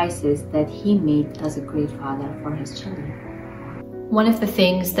sacrifices that he made as a great father for his children. One of the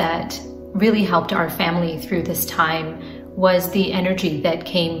things that really helped our family through this time was the energy that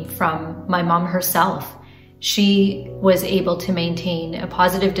came from my mom herself. She was able to maintain a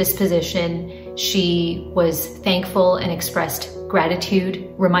positive disposition. She was thankful and expressed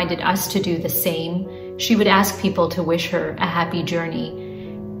gratitude, reminded us to do the same. She would ask people to wish her a happy journey.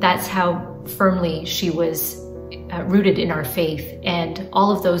 That's how firmly she was rooted in our faith. And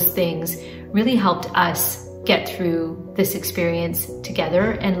all of those things really helped us get through this experience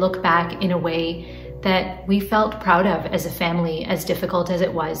together and look back in a way that we felt proud of as a family, as difficult as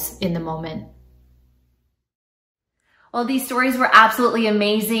it was in the moment. Well, these stories were absolutely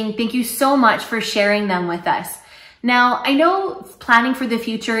amazing. Thank you so much for sharing them with us. Now, I know planning for the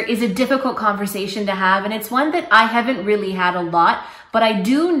future is a difficult conversation to have, and it's one that I haven't really had a lot, but I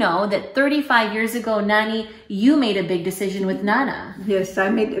do know that 35 years ago, Nani, you made a big decision with Nana. Yes,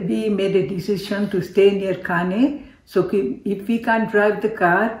 we made a decision to stay near Kane. So if we can't drive the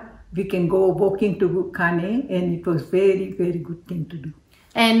car, we can go walking to Kane, and it was very, very good thing to do.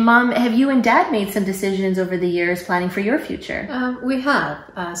 And Mom, have you and Dad made some decisions over the years planning for your future? We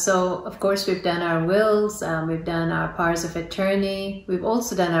have. So, of course, we've done our wills, we've done our powers of attorney, we've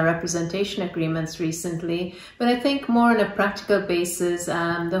also done our representation agreements recently. But I think more on a practical basis,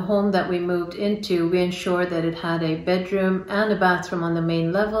 the home that we moved into, we ensured that it had a bedroom and a bathroom on the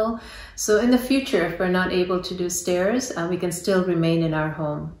main level. So in the future, if we're not able to do stairs, we can still remain in our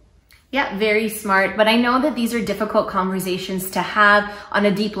home. Yeah, very smart. But I know that these are difficult conversations to have on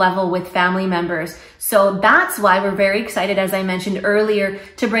a deep level with family members. So that's why we're very excited, as I mentioned earlier,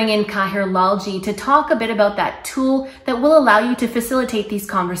 to bring in Kahir Lalji to talk a bit about that tool that will allow you to facilitate these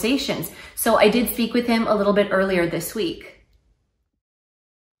conversations. So I did speak with him a little bit earlier this week.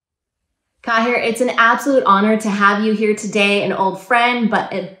 Kahir, it's an absolute honor to have you here today, an old friend,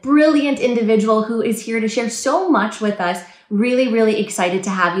 but a brilliant individual who is here to share so much with us. Really, really excited to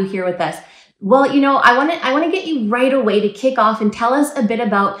have you here with us. Well, you know, I want to get you right away to kick off and tell us a bit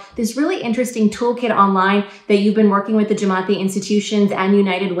about this really interesting toolkit online that you've been working with the Jamaati institutions and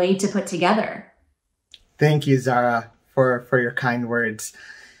United Way to put together. Thank you, Zara, for your kind words.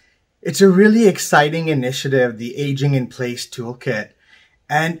 It's a really exciting initiative, the Aging in Place Toolkit,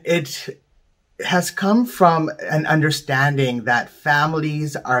 and it has come from an understanding that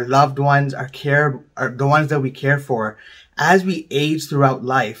families, our loved ones, are the ones that we care for, as we age throughout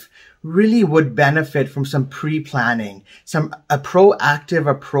life, really would benefit from some pre-planning, a proactive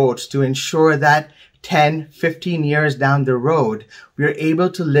approach to ensure that 10, 15 years down the road, we're able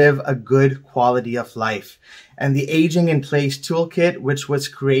to live a good quality of life. And the Aging in Place Toolkit, which was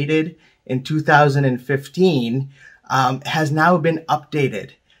created in 2015, has now been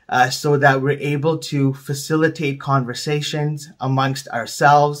updated so that we're able to facilitate conversations amongst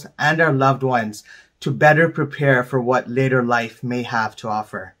ourselves and our loved ones to better prepare for what later life may have to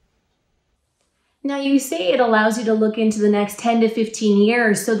offer. Now, you say it allows you to look into the next 10 to 15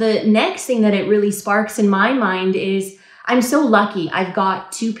 years. So the next thing that it really sparks in my mind is, I'm so lucky. I've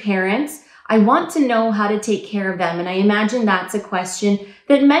got two parents. I want to know how to take care of them. And I imagine that's a question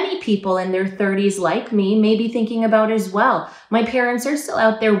that many people in their 30s like me may be thinking about as well. My parents are still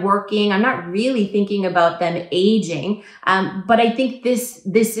out there working. I'm not really thinking about them aging. But I think this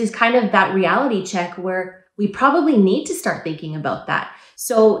is kind of that reality check where we probably need to start thinking about that.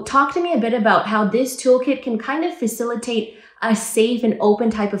 So talk to me a bit about how this toolkit can kind of facilitate a safe and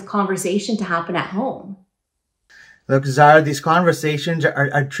open type of conversation to happen at home. Look, Zara, these conversations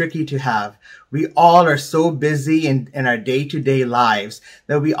are tricky to have. We all are so busy in our day-to-day lives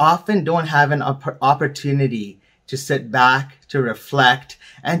that we often don't have an opportunity to sit back, to reflect,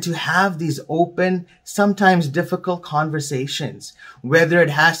 and to have these open, sometimes difficult conversations, whether it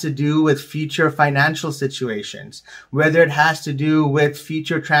has to do with future financial situations, whether it has to do with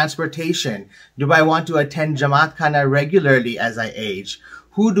future transportation. Do I want to attend Jamaat Khana regularly as I age?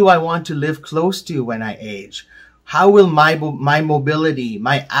 Who do I want to live close to when I age? How will my mobility,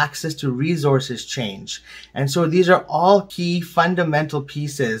 my access to resources change? And so these are all key fundamental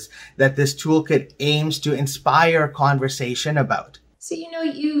pieces that this toolkit aims to inspire conversation about. So, you know,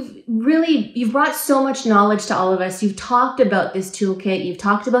 you've brought so much knowledge to all of us. You've talked about this toolkit. You've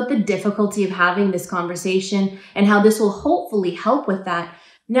talked about the difficulty of having this conversation and how this will hopefully help with that.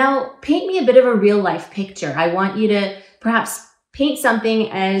 Now, paint me a bit of a real life picture. I want you to perhaps paint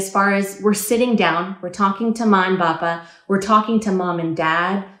something as far as we're sitting down, we're talking to Ma and Bapa, we're talking to Mom and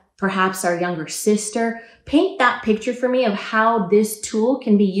Dad, perhaps our younger sister. Paint that picture for me of how this tool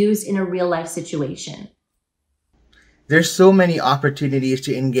can be used in a real life situation. There's so many opportunities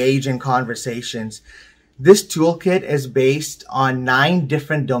to engage in conversations. This toolkit is based on 9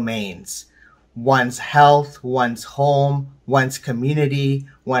 different domains: one's health, one's home, one's community,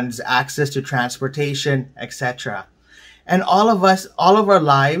 one's access to transportation, etc. And all of our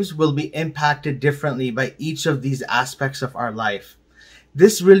lives will be impacted differently by each of these aspects of our life.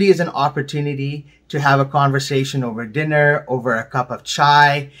 This really is an opportunity to have a conversation over dinner, over a cup of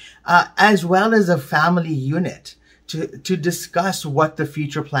chai, as well as a family unit, to discuss what the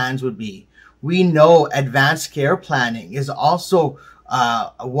future plans would be. We know advanced care planning is also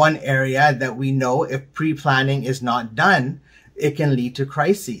one area that we know if pre-planning is not done, it can lead to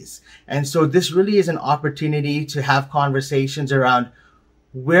crises. And so this really is an opportunity to have conversations around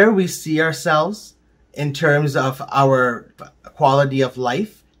where we see ourselves in terms of our quality of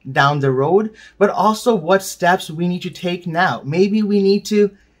life down the road, but also what steps we need to take now. Maybe we need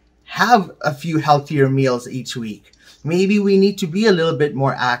to have a few healthier meals each week. Maybe we need to be a little bit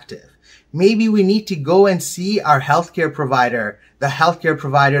more active. Maybe we need to go and see our healthcare provider, the healthcare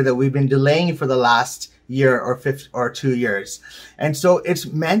provider that we've been delaying for the last year or 2 years. And so it's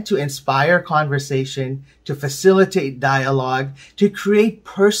meant to inspire conversation, to facilitate dialogue, to create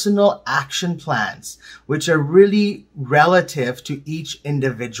personal action plans, which are really relative to each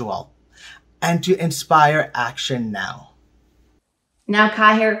individual, and to inspire action now. Now,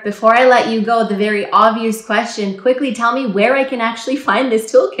 Kahir, before I let you go, the very obvious question, quickly tell me where I can actually find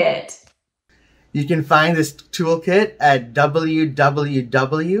this toolkit. You can find this toolkit at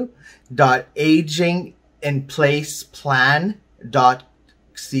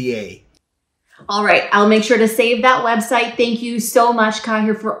www.aginginplaceplan.ca. All right, I'll make sure to save that website. Thank you so much,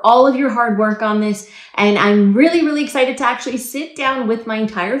 Kahir, for all of your hard work on this. And I'm really, really excited to actually sit down with my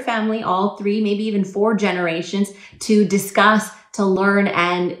entire family, all 3, maybe even 4 generations, to discuss, to learn,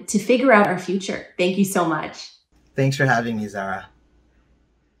 and to figure out our future. Thank you so much. Thanks for having me, Zara.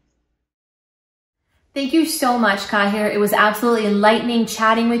 Thank you so much, Kahir. It was absolutely enlightening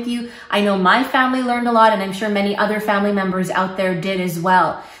chatting with you. I know my family learned a lot, and I'm sure many other family members out there did as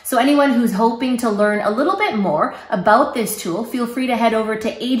well. So anyone who's hoping to learn a little bit more about this tool, feel free to head over to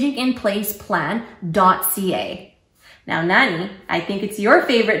aginginplaceplan.ca. Now, Nani, I think it's your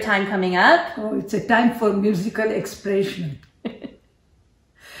favorite time coming up. Oh, it's a time for musical expression.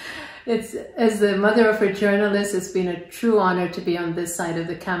 It's, as the mother of a journalist, it's been a true honor to be on this side of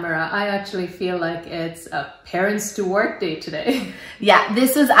the camera. I actually feel like it's a parents to work day today. Yeah,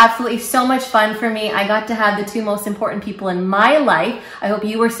 this was absolutely so much fun for me. I got to have the 2 most important people in my life. I hope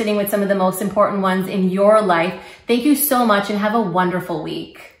you were sitting with some of the most important ones in your life. Thank you so much and have a wonderful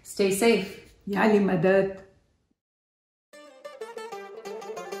week. Stay safe. Yali Madad.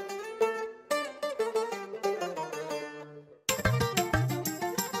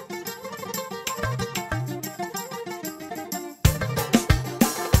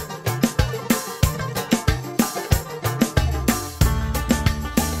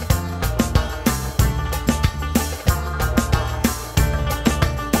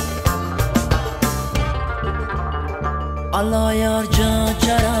 Allah yar can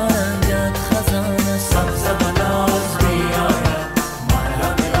çarangat khazana sabza banaz miyaya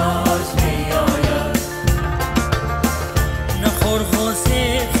marham raz miyaya nakhor khose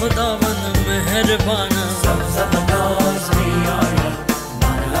khudawand meherbana sabza banaz miyaya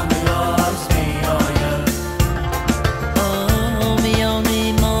marham raz miyaya miyami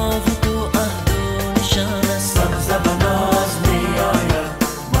mavdu ahdu nishana sabza banaz miyaya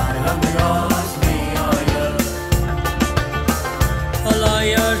marham raz miyaya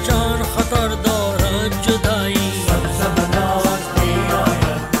Yar can khatar darad judai sabza banaz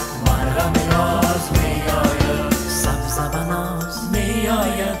miyaya marham raz miyaya sabza banaz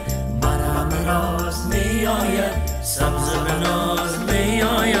miyaya marham raz miyaya sabza banaz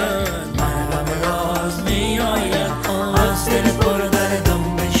miyaya marham raz miyaya az dil par dardam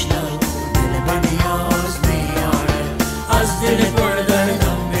bishna dil baniyaz miyaya az dil par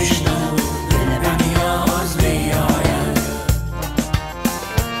dardam bishna dil baniyaz miyaya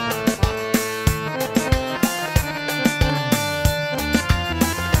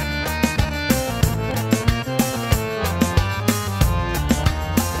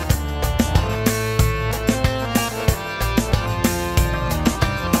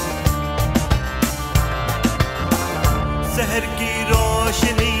शहर की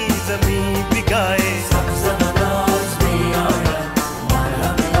रोशनी ज़मीं बिकाए सबज़ा बनाज में आया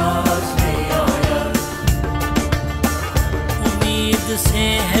मरहम नाज में आया उम्मीद से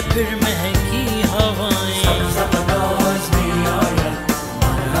है फिर महकी हवाएं सबज़ा बनाज में आया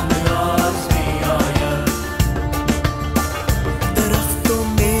मरहम नाज में आया दरख्तों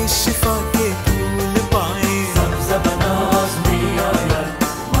में शिफा के फूल पाए सबज़ा बनाज में आया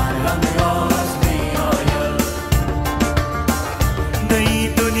मरहम नाज में आया नई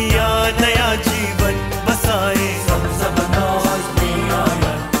दुनिया नया जीवन बसाए सबज़ा बनाज में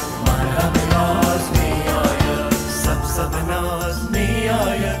आया मरहम नाज में आया सबज़ा बनाज में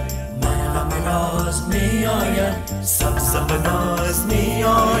आया मरहम नाज में आया सबज़ा बनाज में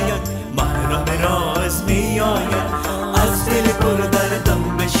आया मरहम नाज में आया az dil पर दर्दम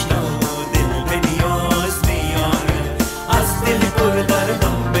बिश्नो दिल पे नियाज में आया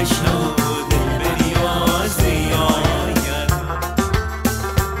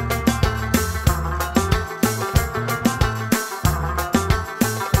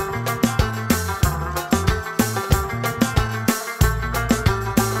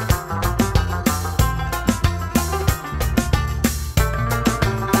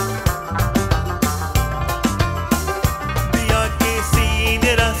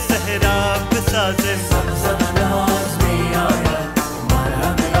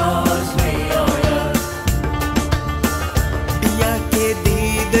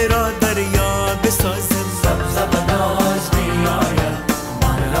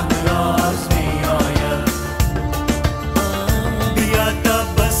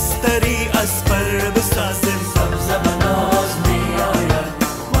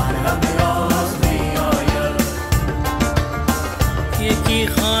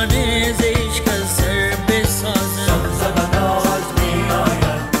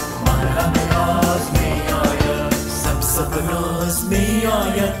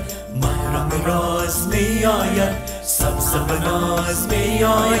आयत माह मेराज में आयत सब नाज में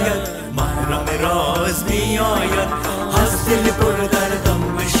आयत माह मेराज में आयत हस दिल पुर दर्द